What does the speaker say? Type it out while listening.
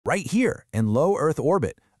Right here, in low Earth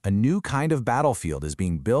orbit, a new kind of battlefield is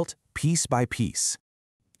being built piece by piece.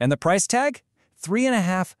 And the price tag?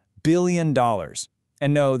 $3.5 billion.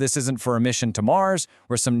 And no, this isn't for a mission to Mars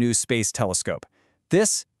or some new space telescope.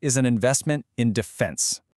 This is an investment in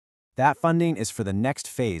defense. That funding is for the next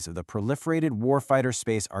phase of the Proliferated Warfighter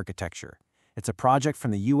Space Architecture. It's a project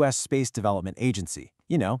from the U.S. Space Development Agency,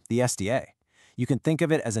 the SDA. You can think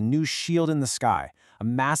of it as a new shield in the sky, a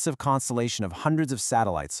massive constellation of hundreds of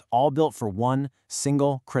satellites, all built for one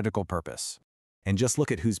single critical purpose. And just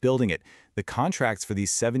look at who's building it. The contracts for these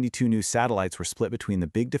 72 new satellites were split between the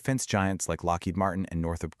big defense giants like Lockheed Martin and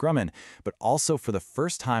Northrop Grumman, but also for the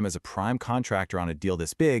first time as a prime contractor on a deal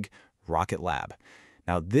this big, Rocket Lab.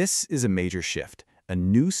 Now, this is a major shift. A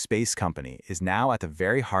new space company is now at the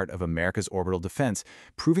very heart of America's orbital defense,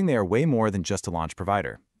 proving they are way more than just a launch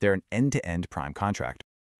provider. They're an end-to-end prime contractor.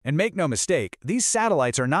 And make no mistake, these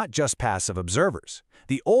satellites are not just passive observers.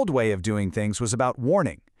 The old way of doing things was about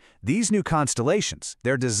warning. These new constellations,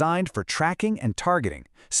 they're designed for tracking and targeting,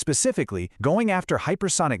 specifically going after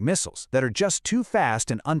hypersonic missiles that are just too fast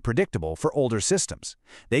and unpredictable for older systems.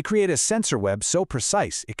 They create a sensor web so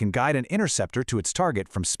precise it can guide an interceptor to its target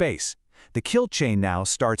from space. The kill chain now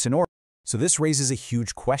starts in orbit. So this raises a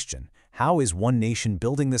huge question. How is one nation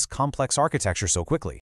building this complex architecture so quickly?